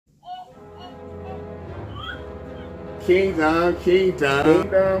Kingdom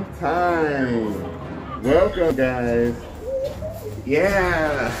time. Welcome, guys.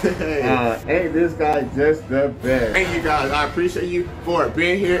 Yeah. Ain't this guy just the best? Thank you guys. I appreciate you for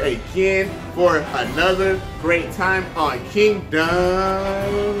being here again for another great time on Kingdom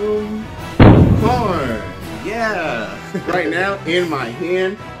Corn. Yeah. Right now in my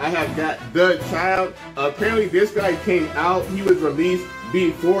hand, I have got the child. Apparently this guy came out. He was released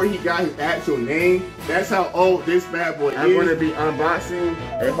before he got his actual name. That's how old this bad boy is. I'm going to be unboxing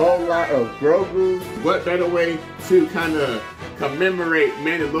a whole lot of Grogu. What better way to kind of commemorate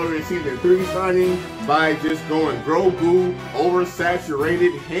Mandalorian Season 3 starting by just going Grogu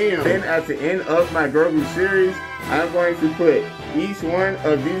oversaturated ham. Then at the end of my Grogu series, I'm going to put each one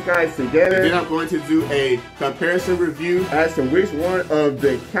of these guys together. And then I'm going to do a comparison review as to which one of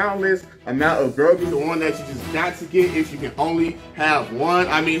the countless amount of Grogu, the one that you just got to get if you can only have one.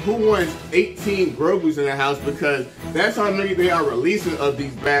 I mean, who wants 18 Grogus in the house? Because that's how many they are releasing of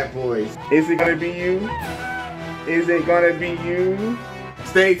these bad boys. Is it gonna be you? Is it gonna be you?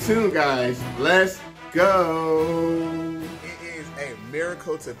 Stay tuned, guys. Let's go. It is a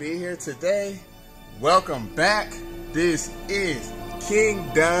miracle to be here today. Welcome back. This is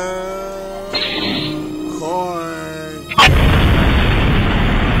Kingdom Corn.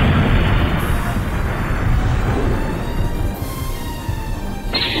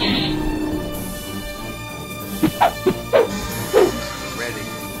 Ready.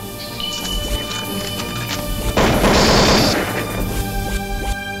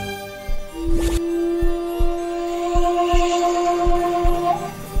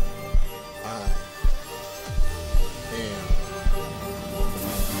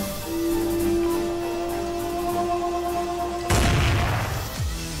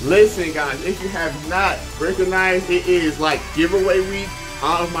 Listen, guys, if you have not recognized, it is like giveaway week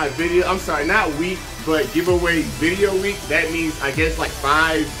of my video. I'm sorry, not week, but giveaway video week. That means, I guess, like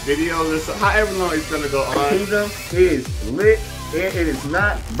 5 videos or so, however long it's gonna go on. Kingdom is lit, and it is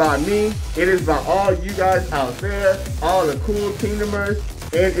not by me. It is by all you guys out there, all the cool Kingdomers,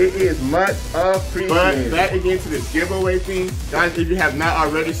 and it is much appreciated. But back again to this giveaway thing, guys. If you have not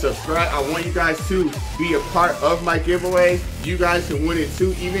already subscribed, I want you guys to be a part of my giveaway. You guys can win it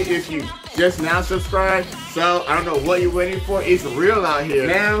too, even if you just now subscribe. So I don't know what you're waiting for. It's real out here.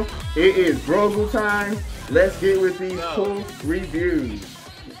 Now it is Grogu time. Let's get with these cool reviews.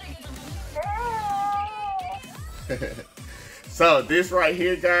 So this right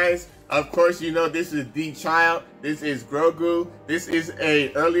here, guys, of course, you know this is the child. This is Grogu. This is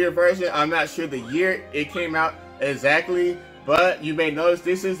a earlier version. I'm not sure the year it came out exactly, but you may notice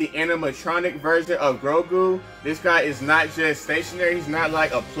this is the animatronic version of Grogu. This guy is not just stationary. He's not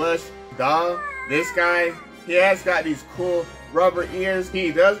like a plush doll. This guy, he has got these cool rubber ears.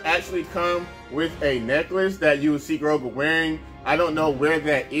 He does actually come with a necklace that you will see Grogu wearing. I don't know where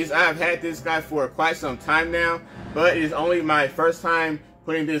that is. I've had this guy for quite some time now, but it is only my first time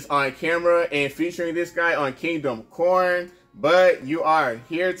putting this on camera and featuring this guy on Kingdom Corn. But you are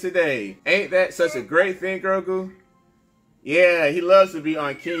here today. Ain't that such a great thing, Grogu? Yeah, he loves to be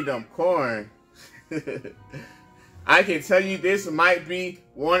on Kingdom Corn. I can tell you this might be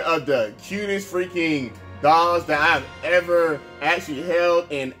one of the cutest freaking dolls that I've ever actually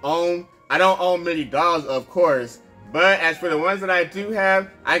held and owned. I don't own many dolls, of course, but as for the ones that I do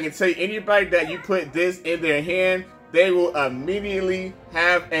have, I can tell you anybody that you put this in their hand, they will immediately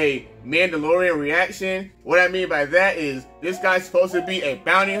have a Mandalorian reaction. What I mean by that is this guy's supposed to be a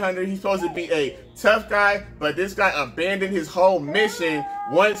bounty hunter. He's supposed to be a tough guy, but this guy abandoned his whole mission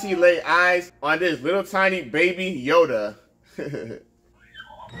once he laid eyes on this little tiny baby Yoda.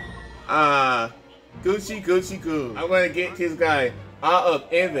 Gucci, Gucci, goo. I'm gonna get this guy all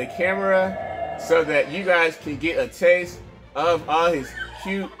up in the camera so that you guys can get a taste of all his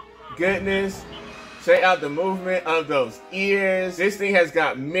cute goodness. Check out the movement of those ears. This thing has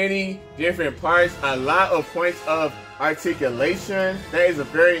got many different parts, a lot of points of articulation. That is a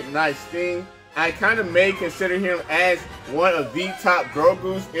very nice thing. I kind of may consider him as one of the top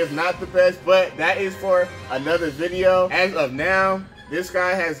Grogus, if not the best, but that is for another video. As of now, this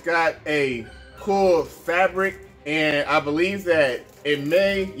guy has got a cool fabric, and I believe that it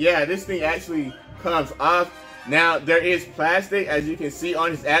may, yeah, this thing actually comes off. Now, there is plastic, as you can see,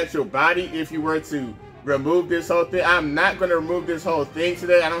 on his actual body if you were to remove this whole thing. I'm not going to remove this whole thing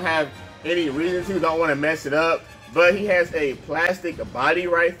today. I don't have any reason to. Don't want to mess it up. But he has a plastic body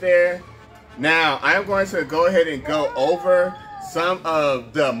right there. Now, I'm going to go ahead and go over some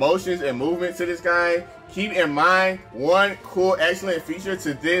of the motions and movements to this guy. Keep in mind, one cool, excellent feature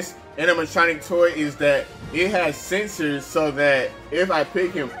to this animatronic toy is that it has sensors so that if I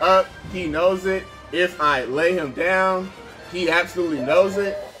pick him up, he knows it. if I lay him down, he absolutely knows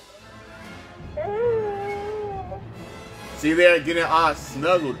it. See there, getting all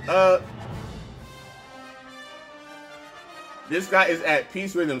snuggled up. This guy is at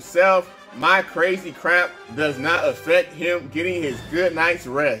peace with himself. My crazy crap does not affect him getting his good night's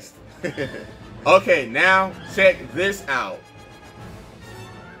rest. Okay, now check this out.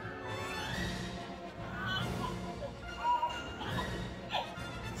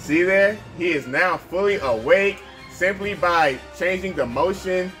 See there? He is now fully awake simply by changing the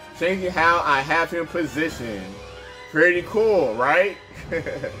motion, changing how I have him positioned. Pretty cool, right?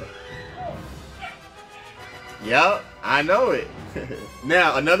 Yup, I know it.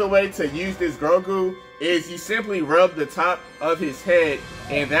 Now, another way to use this Grogu is you simply rub the top of his head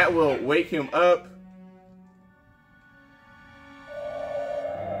and that will wake him up.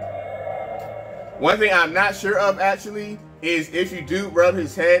 One thing I'm not sure of actually is if you do rub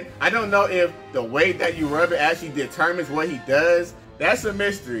his head, I don't know if the way that you rub it actually determines what he does. That's a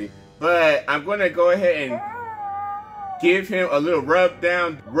mystery, but I'm going to go ahead and give him a little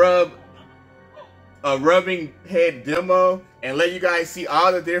rubbing head demo and let you guys see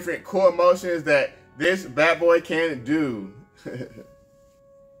all the different cool motions that this bad boy can do.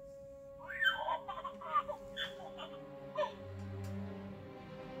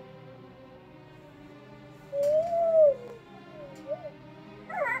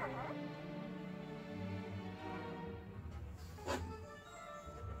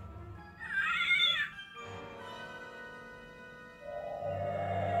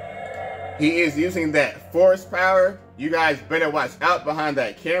 He is using that force power. You guys better watch out behind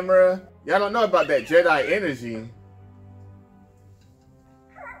that camera. Y'all don't know about that Jedi energy.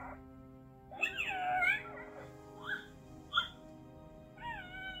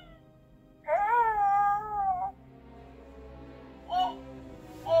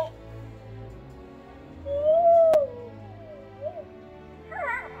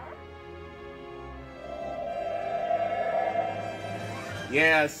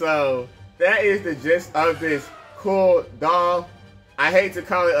 Yeah, so that is the gist of this cool doll. I hate to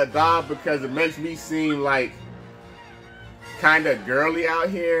call it a doll because it makes me seem like kind of girly out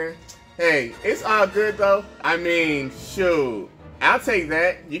here. Hey, it's all good though. I mean, shoot, I'll take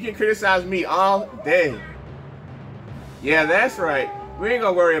that. You can criticize me all day. Yeah, that's right. We ain't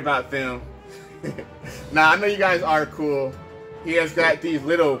gonna worry about them. Nah, I know you guys are cool. He has got these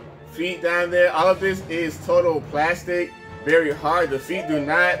little feet down there. All of this is total plastic. Very hard. The feet do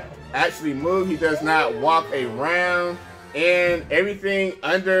not actually move. He does not walk around. And everything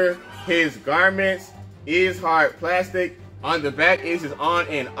under his garments is hard plastic. On the back is his on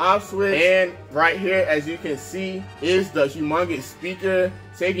and off switch. And right here, as you can see, is the humongous speaker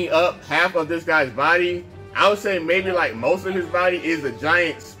taking up half of this guy's body. I would say maybe like most of his body is a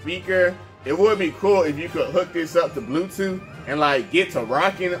giant speaker. It would be cool if you could hook this up to Bluetooth and like get to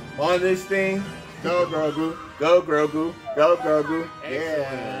rocking on this thing. Go Grogu, go Grogu, go Grogu.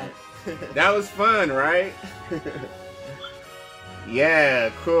 Yeah. That was fun, right?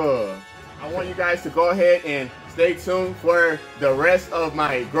 Yeah, cool. I want you guys to go ahead and stay tuned for the rest of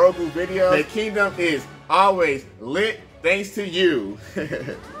my Grogu video. The kingdom is always lit thanks to you.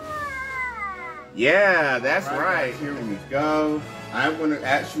 Yeah, that's right. Here we go. I'm going to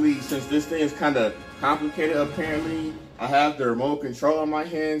actually, since this thing is kind of complicated apparently, I have the remote control on my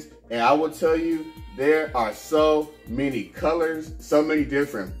hands, and I will tell you, there are so many colors, so many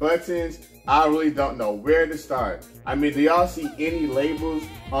different buttons. I really don't know where to start. I mean, do y'all see any labels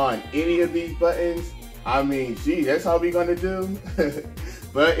on any of these buttons? I mean, gee, that's how we're gonna do.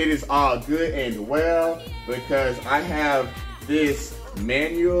 But it is all good and well because I have this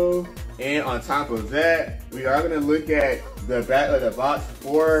manual, and on top of that, we are gonna look at the back of the box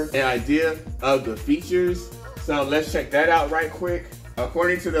for an idea of the features. So let's check that out right quick.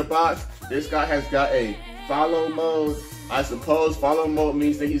 According to the box, this guy has got a follow mode. I suppose follow mode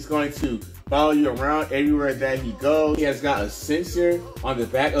means that he's going to follow you around everywhere that he goes. He has got a sensor on the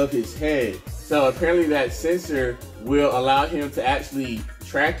back of his head. So apparently that sensor will allow him to actually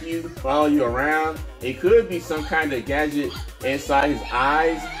track you, follow you around. It could be some kind of gadget inside his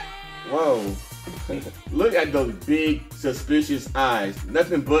eyes. Whoa. Look at those big, suspicious eyes.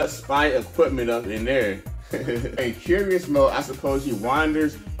 Nothing but spy equipment up in there. In curious mode, I suppose he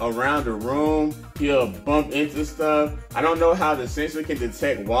wanders around the room. He'll bump into stuff. I don't know how the sensor can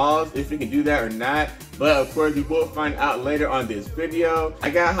detect walls, if it can do that or not. But of course, we will find out later on this video.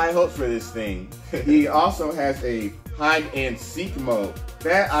 I got high hopes for this thing. He also has a hide and seek mode.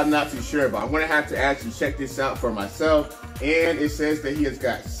 That I'm not too sure about. I'm gonna have to actually check this out for myself. And it says that he has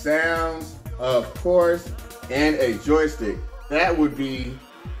got sounds, of course, and a joystick. That would be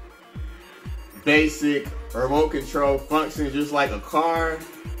basic remote control functions just like a car.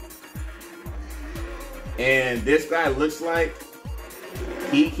 And this guy looks like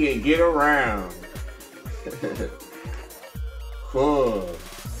he can get around. Cool.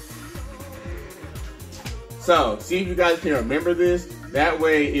 So, see if you guys can remember this. That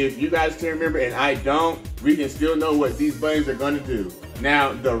way, if you guys can remember and I don't, we can still know what these buttons are going to do.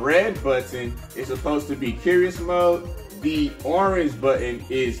 Now, the red button is supposed to be curious mode. The orange button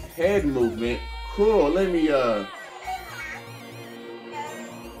is head movement. Cool, let me,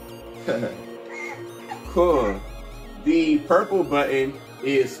 cool. The purple button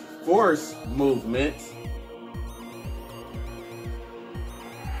is force movement.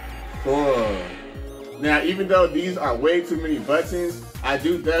 Cool. Now, even though these are way too many buttons, I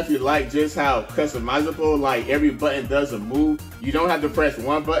do definitely like just how customizable, like every button does a move. You don't have to press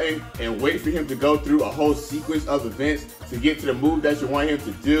one button and wait for him to go through a whole sequence of events to get to the move that you want him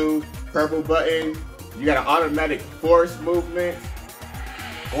to do. Purple button, you got an automatic force movement.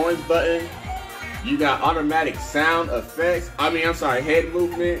 Orange button, you got automatic sound effects. Head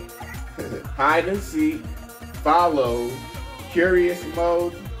movement, hide and seek, follow, curious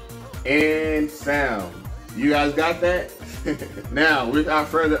mode, and sound. You guys got that? Now, without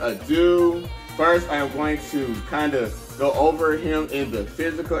further ado, first I am going to kind of go over him in the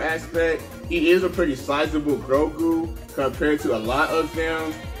physical aspect. He is a pretty sizable Grogu compared to a lot of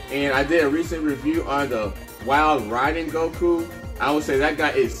them. And I did a recent review on the Wild Riding Goku. I would say that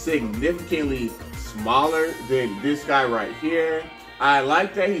guy is significantly smaller than this guy right here. I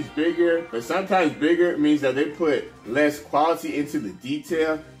like that he's bigger, but sometimes bigger means that they put less quality into the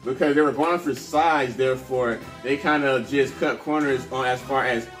detail because they were going for size, therefore they kind of just cut corners on as far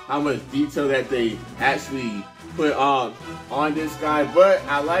as how much detail that they actually put on this guy. But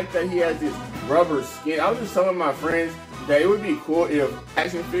I like that he has this rubber skin. I was just telling my friends that it would be cool if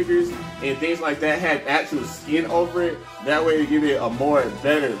action figures and things like that had actual skin over it. That way to give it a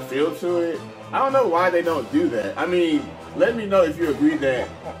better feel to it. I don't know why they don't do that. I mean, let me know if you agree that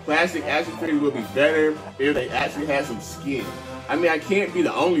plastic action figures would be better if they actually had some skin. I mean, I can't be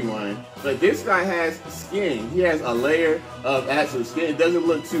the only one, but this guy has skin. He has a layer of actual skin. It doesn't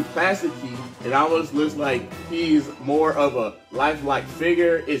look too plasticky. It almost looks like he's more of a lifelike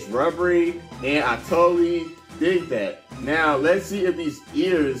figure. It's rubbery, and I totally dig that. Now, let's see if these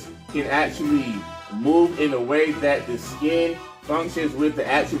ears can actually move in a way that the skin functions with the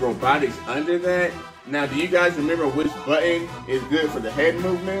actual robotics under that. Now, do you guys remember which button is good for the head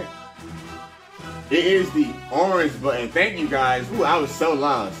movement? It is the orange button. Thank you, guys. Ooh, I was so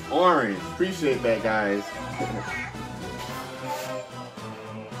lost. Orange. Appreciate that, guys.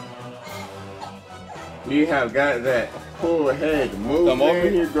 We have got that cool head movement. Come over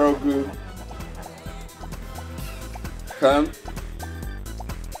here, Grogu. Come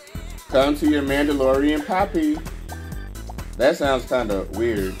to your Mandalorian poppy. That sounds kind of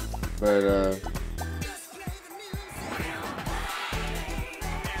weird, but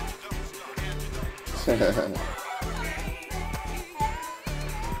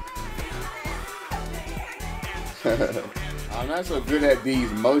I'm not so good at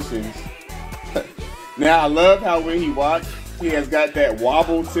these motions. Now, I love how when he walks, he has got that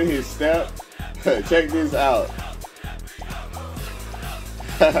wobble to his step. Check this out.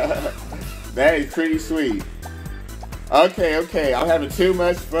 That is pretty sweet. Okay, I'm having too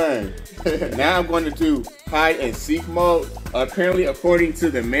much fun. Now I'm going to do hide and seek mode. Apparently, according to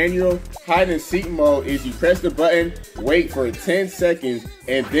the manual, hide and seek mode is you press the button, wait for 10 seconds,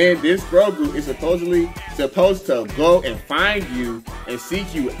 and then this Grogu is supposed to go and find you and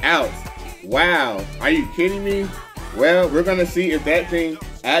seek you out. Wow, are you kidding me? Well, we're gonna see if that thing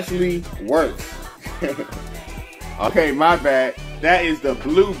actually works. Okay, my bad. That is the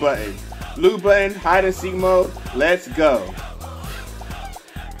blue button. Blue button, hide and seek mode. Let's go.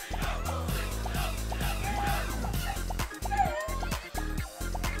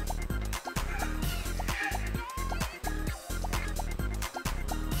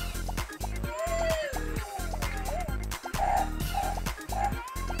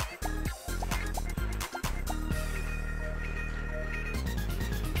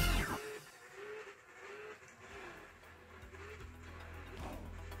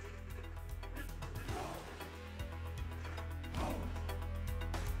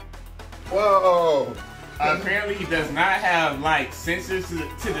 Whoa! Apparently he does not have like sensors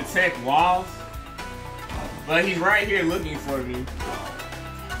to detect walls, but he's right here looking for me.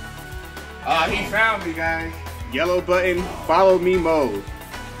 He found me, guys. Yellow button, follow me mode.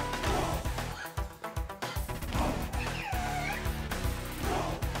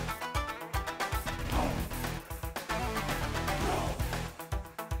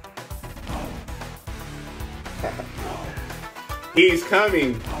 He's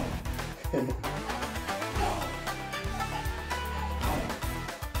coming.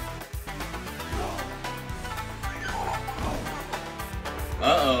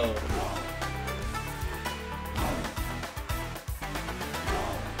 Uh-oh.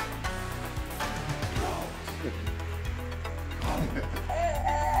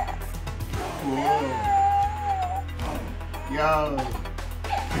 Yo.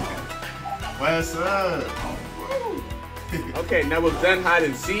 What's up? Okay, now we've done hide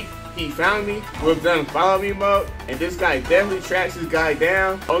and seek. He found me. We've done follow me mode. And this guy definitely tracks this guy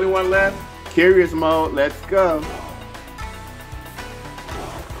down. Only one left. Curious mode. Let's go.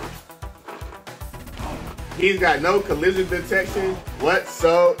 He's got no collision detection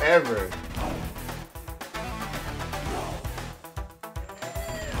whatsoever.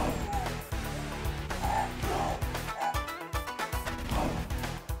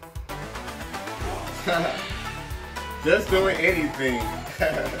 Just doing anything.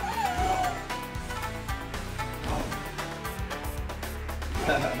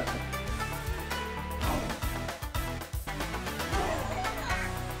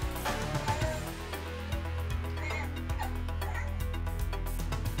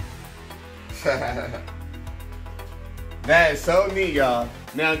 That is so neat, y'all.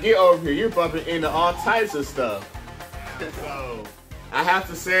 Now get over here. You're bumping into all types of stuff. So, I have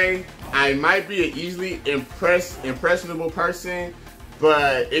to say, I might be an easily impressionable person,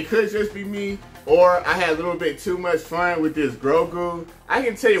 but it could just be me, or I had a little bit too much fun with this Grogu. I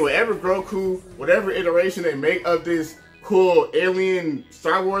can tell you, whatever Grogu, whatever iteration they make of this cool alien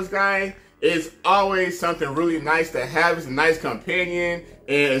Star Wars guy, it's always something really nice to have. It's a nice companion,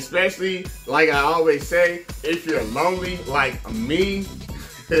 and especially, like I always say, if you're lonely like me,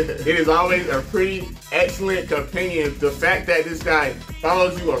 it is always a pretty excellent companion. The fact that this guy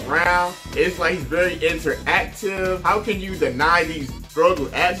follows you around, it's like he's very interactive. How can you deny these Grogu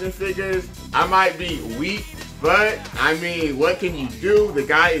action figures? I might be weak, but I mean, what can you do? The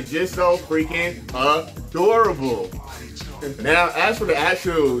guy is just so freaking adorable. Now, as for the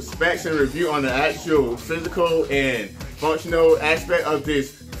actual specs and review on the actual physical and functional aspect of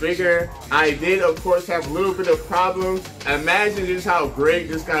this figure, I did of course have a little bit of problems. Imagine just how great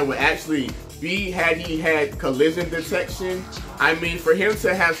this guy would actually be had he had collision detection. I mean, for him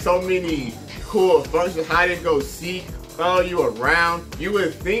to have so many cool functions, hide and go seek, follow you around, you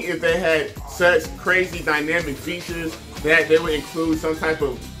would think if they had such crazy dynamic features that they would include some type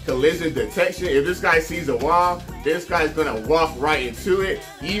of collision detection. If this guy sees a wall, this guy's gonna walk right into it.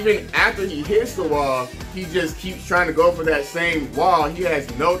 Even after he hits the wall, he just keeps trying to go for that same wall. He has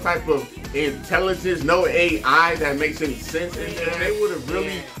no type of intelligence, no AI that makes any sense in there. They would have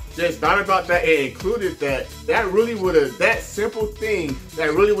really just thought about that and included that. That really would have, that simple thing,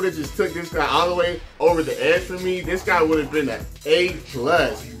 that really would have just took this guy all the way over the edge for me. This guy would have been an A+.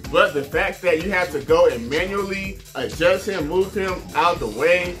 But the fact that you have to go and manually adjust him, move him out the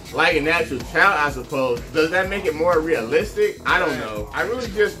way, like an actual child, I suppose, does that make it more realistic? I don't know. I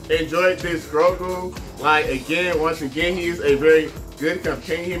really just enjoyed this Grogu. Like, again, once again, he is a very good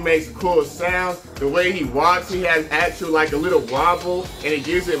companion. He makes cool sounds. The way he walks, he has actual like a little wobble, and it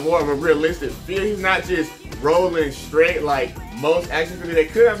gives it more of a realistic feel. He's not just rolling straight like most action figures. They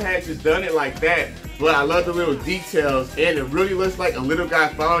could have had just done it like that, but I love the little details, and it really looks like a little guy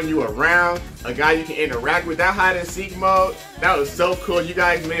following you around, a guy you can interact with. That hide and seek mode, that was so cool. You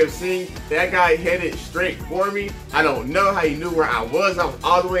guys may have seen that guy headed straight for me. I don't know how he knew where I was. I was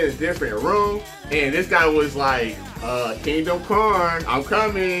all the way in a different room, and this guy was like, Kingdom Corn, I'm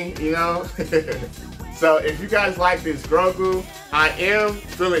coming, you know? So if you guys like this Grogu, I am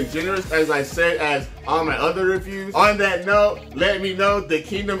feeling generous, as I said, as all my other reviews. On that note, let me know the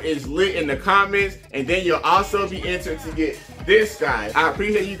kingdom is lit in the comments, and then you'll also be entered to get this guy. I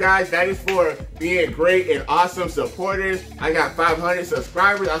appreciate you guys. That is for being great and awesome supporters. I got 500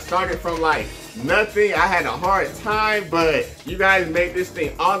 subscribers. I started from like nothing. I had a hard time, but you guys made this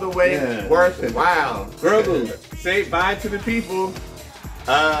thing all the way worthwhile. Grogu, say bye to the people.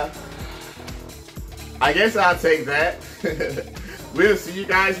 I guess I'll take that. We'll see you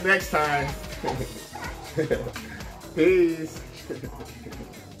guys next time. Peace.